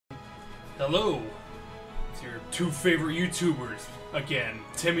Hello! It's your two favorite YouTubers, again,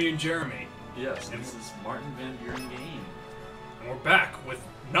 Timmy and Jeremy. Yes, and this is Martin Van Buren Game. And we're back with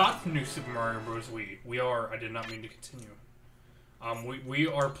not New Super Mario Bros. We are, I did not mean to continue. We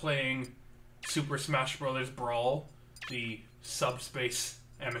are playing Super Smash Bros. Brawl, the Subspace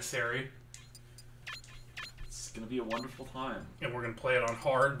Emissary. It's gonna be a wonderful time. And we're gonna play it on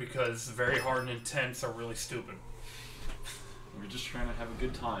hard because very hard and intense are really stupid. We're just trying to have a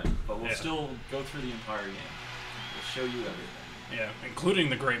good time, but we'll still go through the entire game. We'll show you everything. Yeah, including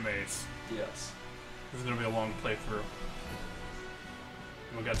the Great Maze. Yes. This is gonna be a long playthrough.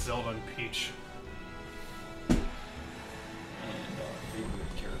 And we got Zelda and Peach. And our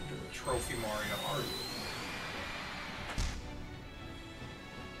favorite character, Trophy Mario.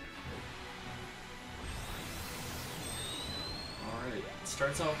 Alright, it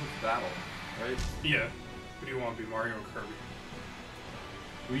starts off with battle, right? Yeah. Who do you want to be, Mario or Kirby?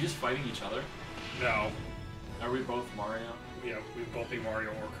 Are we just fighting each other? No. Are we both Mario? Yeah, we both be Mario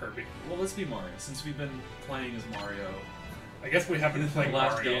or Kirby. Well, let's be Mario, since we've been playing as Mario. I guess we haven't played the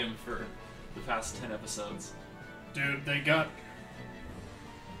last Mario. game for the past 10 episodes. Dude, they got...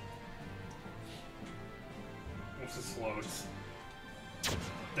 What's this loads?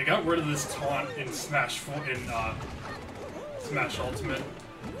 They got rid of this taunt in Smash Ultimate.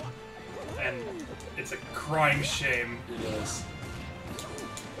 And it's a crying shame. It is.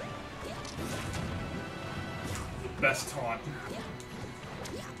 The best taunt.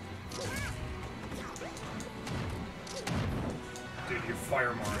 Dude, you're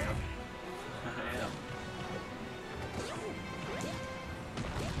Fire Mario. I am.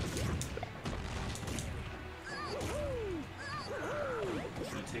 It's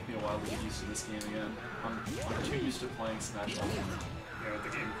gonna take me a while to get used to this game again. I'm too used to playing Smash Ultimate. You know, the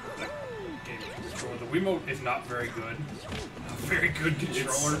game controller. The Wiimote is not very good. A very good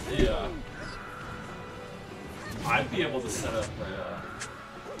controller. Yeah. I'd be able to set up a...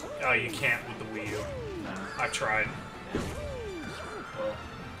 Oh, you can't with the Wii U. Nah. I tried. Well,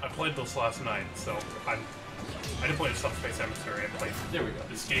 I played this last night, so I didn't play the Subspace Emissary. I played there we go.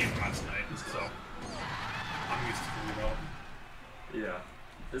 this game last night, so I'm used to the Wiimote. Yeah.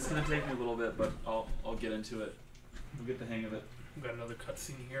 It's gonna take me a little bit, but I'll get into it. We'll get the hang of it. We've got another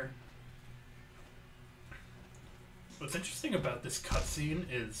cutscene here. What's interesting about this cutscene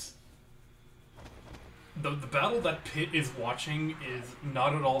is the battle that Pit is watching is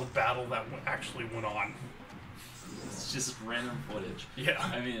not at all the battle that actually went on. It's just random footage. Yeah.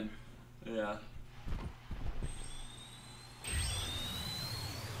 I mean, yeah.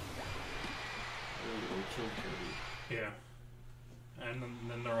 We killed Kirby. Yeah. And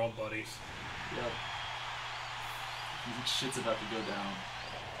then they're all buddies. Yep. Shit's about to go down.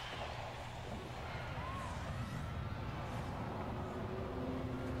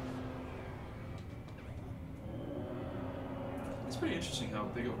 It's pretty interesting how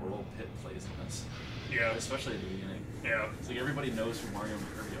big a role Pit plays in this. Yeah. Especially at the beginning. Yeah. It's like everybody knows who Mario and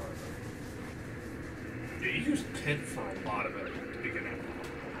Kirby are. Yeah, you used Pit for a lot of it at the beginning.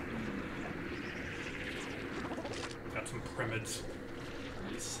 Got some Primids.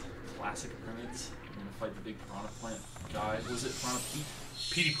 Nice. Classic Primids. I'm gonna fight the big Piranha Plant guy. Was it Piranha Pete?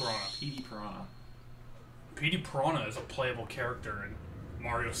 Petey Piranha. Petey Piranha. Petey Piranha is a playable character in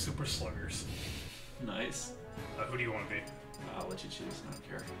Mario Super Sluggers. Nice. Who do you want to be? I'll let you choose. I don't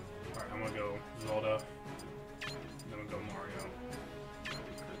care. Alright, I'm gonna go Zelda. Then we'll go Mario.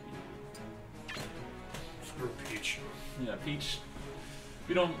 Screw Peach. Yeah, Peach.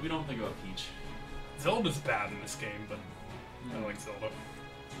 We don't think about Peach. Zelda's bad in this game, but I like Zelda.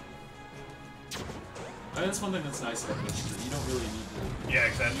 I mean, that's one thing that's nice about this, is that you don't really need Yeah, to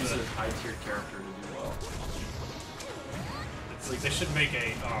exactly. use a high-tier character to do well. It's like they should make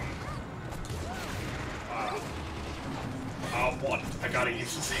a what? I gotta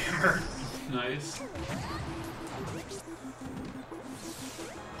use this hammer. Nice.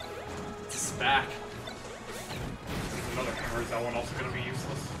 It's back. There's another hammer. Is that one also gonna be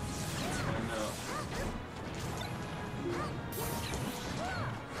useless? I don't know.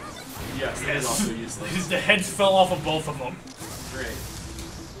 Yes, that is also useless. The heads fell off of both of them. Great.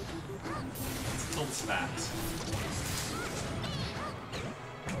 Let's kill the Spats.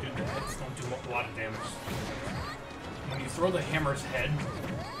 Dude, the heads don't do a lot of damage. When you throw the hammer's head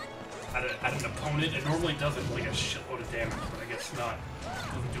at an opponent, it normally does it like a shitload of damage, but I guess not. It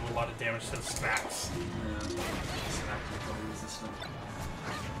doesn't do a lot of damage to the Spats. Yeah. Smack recovery resistant.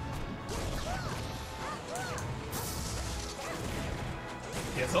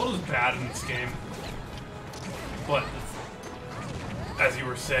 Yeah, Zelda's bad in this game, but as you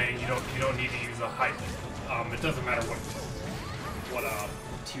were saying, you don't need to use a high. It doesn't matter what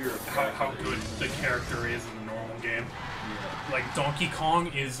tier of how character good that the he's in. character is in the normal game. Yeah. Like, Donkey Kong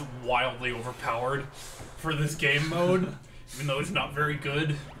is wildly overpowered for this game mode, even though it's not very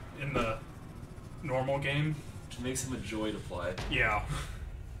good in the normal game. Which makes him a joy to play. Yeah.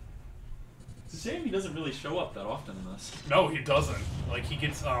 It's a shame he doesn't really show up that often in this. No, he doesn't. Like, he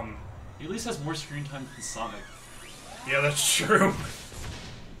gets, He at least has more screen time than Sonic. Yeah, that's true.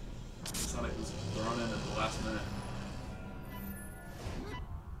 Sonic was thrown in at the last minute.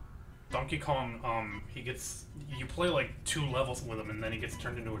 Donkey Kong, he gets... You play, like, 2 levels with him, and then he gets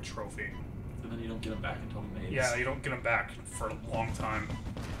turned into a trophy. And then you don't get him back until Maze. Yeah, you don't get him back for a long time.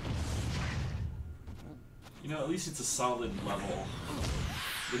 You know, at least it's a solid level.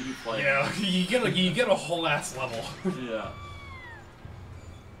 What do you play? Yeah, you get a whole ass level. Yeah.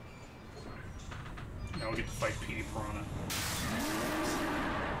 Now we get to fight Petey Piranha.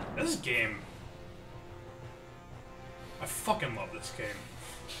 This game... I fucking love this game.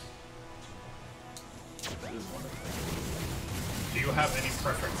 It is wonderful. Do you have any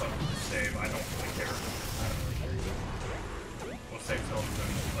preference on who to save? I don't really care. I don't really care either. We'll save Zelda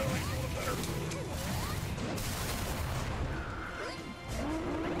then. I like it a little better.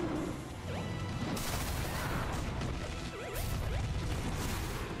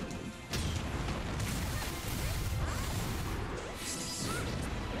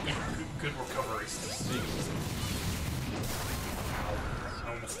 Good recovery. I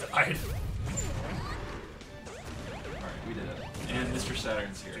almost died. Alright, we did it. And Mr.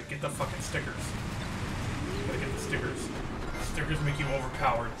 Saturn's here. Dude, get the fucking stickers. You gotta get the stickers. Stickers make you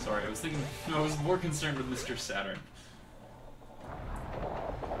overpowered. Sorry, I was more concerned with Mr. Saturn.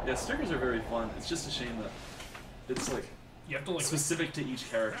 Yeah, stickers are very fun. It's just a shame that it's like You have to like specific to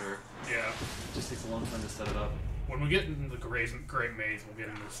each character. Yeah. It just takes a long time to set it up. When we get into the Great Maze, we'll get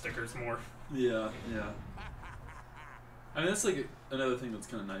into the stickers more. Yeah, yeah. I mean, that's like another thing that's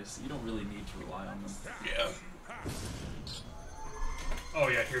kind of nice. You don't really need to rely on them. Yeah. Oh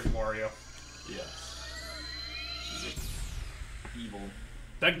yeah, here's Wario. Yeah. She's like evil.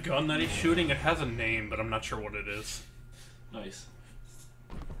 That gun that he's shooting, it has a name, but I'm not sure what it is. Nice.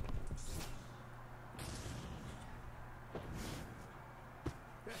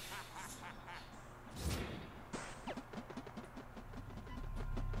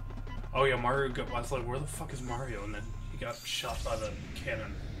 Oh yeah, I was like, where the fuck is Mario? And then he got shot by the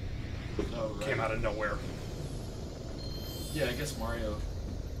cannon. Oh, right. Came out of nowhere. Yeah, I guess Mario.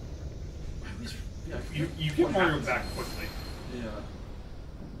 Yeah, You get Mario back quickly. Yeah.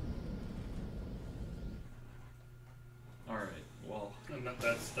 Alright, well. And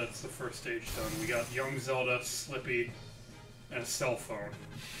that's the first stage done. We got young Zelda, Slippy, and a cell phone.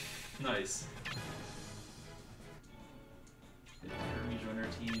 Nice. Kirby joined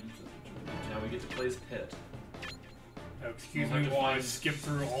our team. Now we get to play as Pit. Now, excuse me while I skip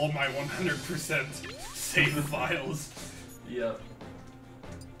through all my 100% save files. Yep.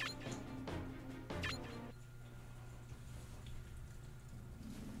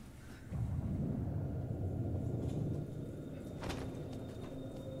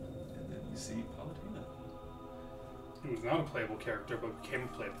 And then you see Palutena. He was not a playable character, but became a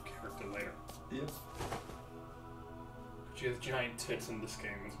playable character later. Yep. She has giant tits in this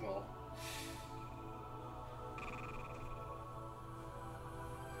game as well.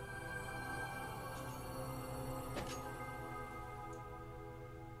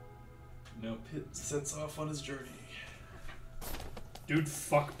 No, Pit sets off on his journey. Dude,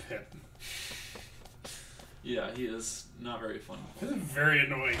 fuck Pit. Yeah, he is not very fun. This is very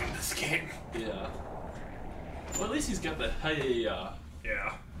annoying in this game. Yeah. Well, at least he's got the hey. Yeah.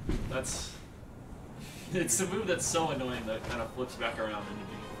 That's. It's a move that's so annoying that it kind of flips back around into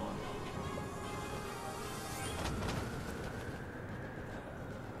being fun.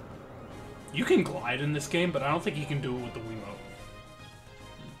 You can glide in this game, but I don't think you can do it with the Wiimote.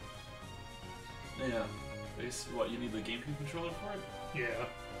 Yeah. What, you need the GameCube controller for it? Yeah.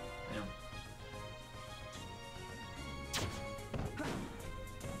 Yeah.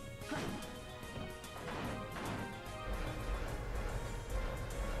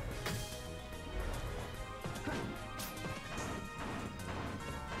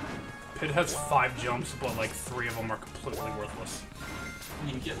 Pit has 5 jumps, but like 3 of them are completely worthless.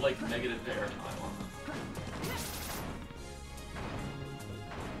 You get like negative air time on them.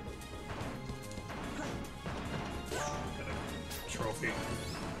 Got a trophy.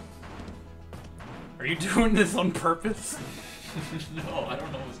 Are you doing this on purpose? No, I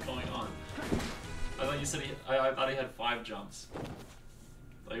don't know what's going on. I thought you said I thought he had 5 jumps.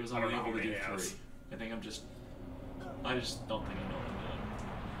 Like he was only able to do 3. I think I just don't think I know him yet.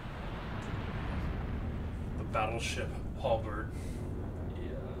 The battleship Halberd.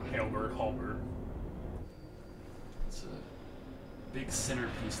 Yeah. Halberd, Halberd. It's a big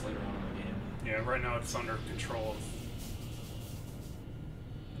centerpiece later on in the game. Yeah, right now it's under control of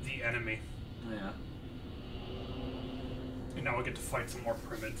the enemy. Yeah. And now we get to fight some more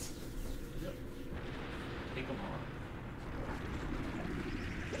primids. Yep. Take them on.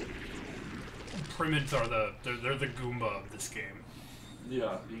 Primids are they're the Goomba of this game.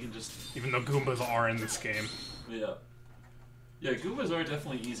 Yeah, you can just... Even though Goombas are in this game. Yeah. Yeah, Goombas are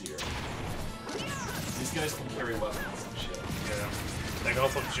definitely easier. These guys can carry weapons and shit. Yeah. They can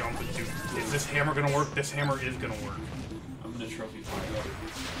also jump and do... Is this hammer gonna work? This hammer is gonna work. I'm gonna trophy fly it.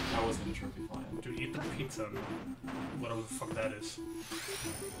 I was gonna trophy fly it. Dude, eat the pizza. Whatever the fuck that is.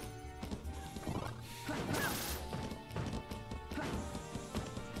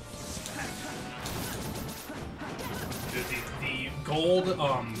 Dude, the gold,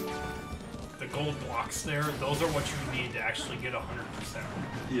 the gold blocks there, those are what you need to actually get 100%.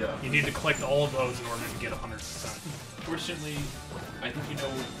 Yeah. You need to collect all of those in order to get 100%. Fortunately, I think you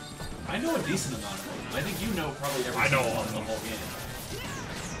know... I know a decent amount of them. I think you know probably every single one in the whole game.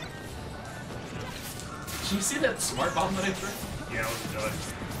 Did you see that smart bomb that I threw? Yeah, it was good.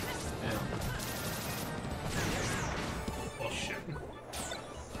 Yeah. Well, shit.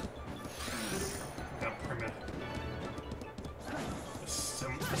 That primit. The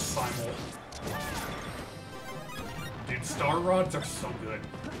simul. Dude, star rods are so good.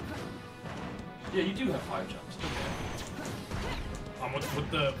 Yeah, you do have 5 jumps.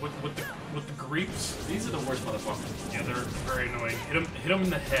 With the creeps. These are the worst motherfuckers. Yeah, they're very annoying. Hit them in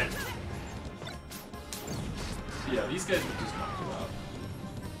the head. Yeah, these guys would just knock you out.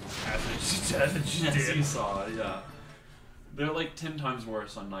 As you saw, yeah. They're like 10 times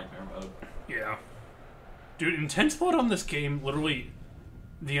worse on Nightmare mode. Yeah. Dude, intense mode on this game, literally,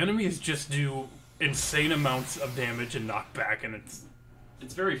 the enemies just do insane amounts of damage and knockback, and it's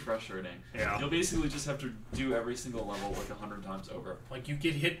very frustrating. Yeah. You'll basically just have to do every single level like 100 times over. Like, you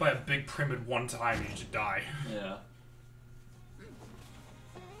get hit by a big primid one time and you just die. Yeah.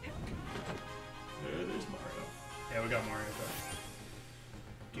 There's Mario. Yeah, we got Mario back.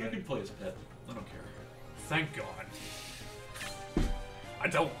 You can play as Pet. I don't care. Thank God. I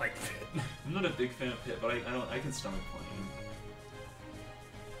don't like Pit. I'm not a big fan of Pit, but I can stomach playing him.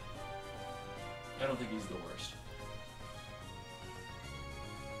 I don't think he's the worst.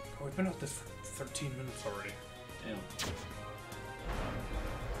 Oh, we've been at this for 13 minutes already. Yeah.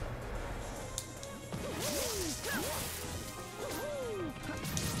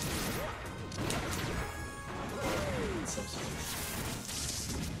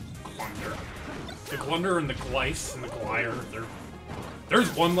 Glunder. The Glunder and the Glice and the Glider,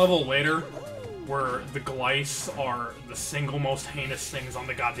 there's one level later where the Glice are the single most heinous things on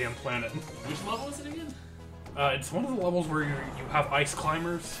the goddamn planet. Which level is it again? It's one of the levels where you have ice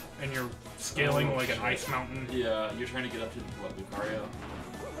climbers and you're scaling like an ice mountain. Yeah, you're trying to get up to what, Lucario?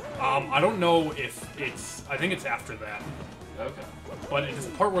 I don't know if it's... I think it's after that. Okay. But it's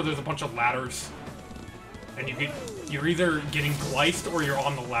the part where there's a bunch of ladders. And you're either getting gliced or you're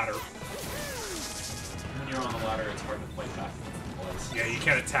on the ladder. When you're on the ladder, it's hard to fight back against the glice. Yeah, you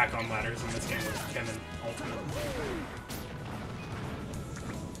can't attack on ladders in this game with you can in Ultimate.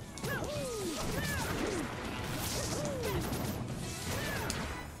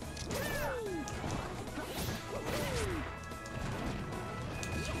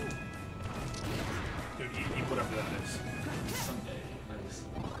 Dude, eat whatever that is. Someday. Nice.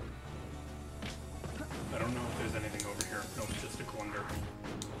 I don't know if there's anything over here. No, it's just a Glunder.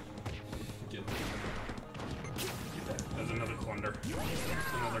 Get There's another Glunder.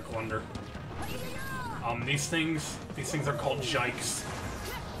 There's another Glunder. These things are called Jikes.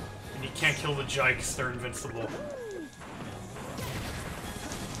 And you can't kill the Jikes, they're invincible.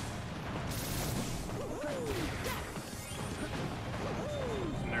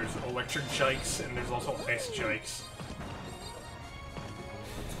 And there's electric Jikes, and there's also ice Jikes.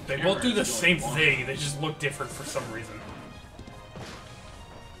 They both do the same thing, they just look different for some reason.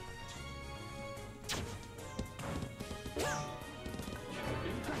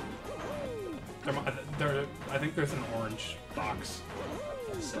 I think there's an orange box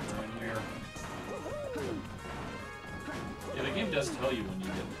somewhere in here. Yeah, the game does tell you when you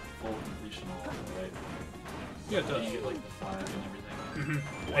get full completion all of it, right? Yeah, it does. You get like the flag and everything.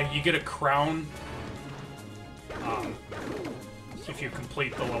 Mm-hmm. And you get a crown if you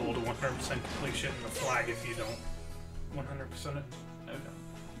complete the level to 100% completion, and a flag if you don't 100% it. Okay.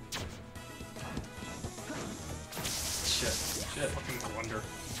 Shit. Fucking Glunder.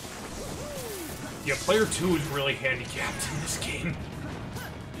 Yeah, player 2 is really handicapped in this game.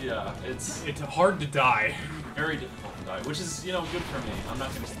 Yeah, it's hard to die. very difficult to die, which is, you know, good for me. I'm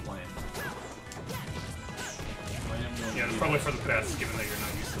not going to complain. Yeah, it's probably for the best, given that you're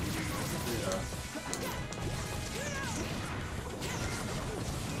not used to the Wiimote. Yeah.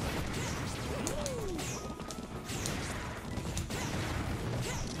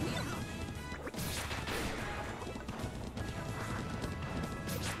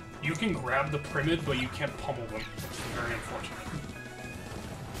 You can grab the Primid, but you can't pummel them, which is very unfortunate.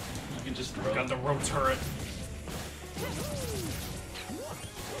 You can just throw. Got the row turret.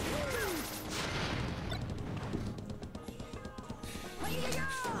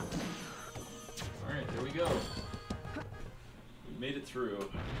 Alright, there we go. We made it through.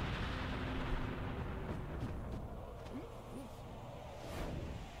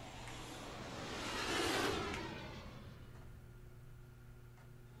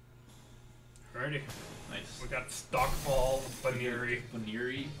 Alrighty. Nice. We got Stockball, Baneri,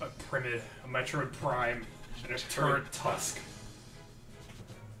 Baneri, a Primid, a Metroid Prime, and a Turret Tusk.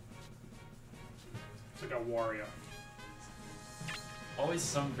 So we got Wario. Always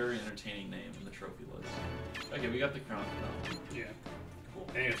some very entertaining name in the trophy list. Okay, we got the crown for now. Yeah. Cool.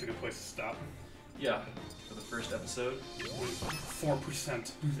 I think it's a good place to stop. Yeah, for the first episode.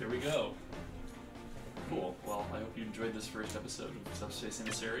 4%. There we go. Cool. Well, I hope you enjoyed this first episode of Subspace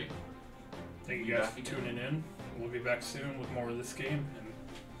Emissary. Thank you guys for tuning in. We'll be back soon with more of this game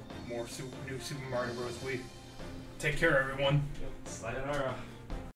and more new Super Mario Bros. Wii. Take care, everyone. Sayonara.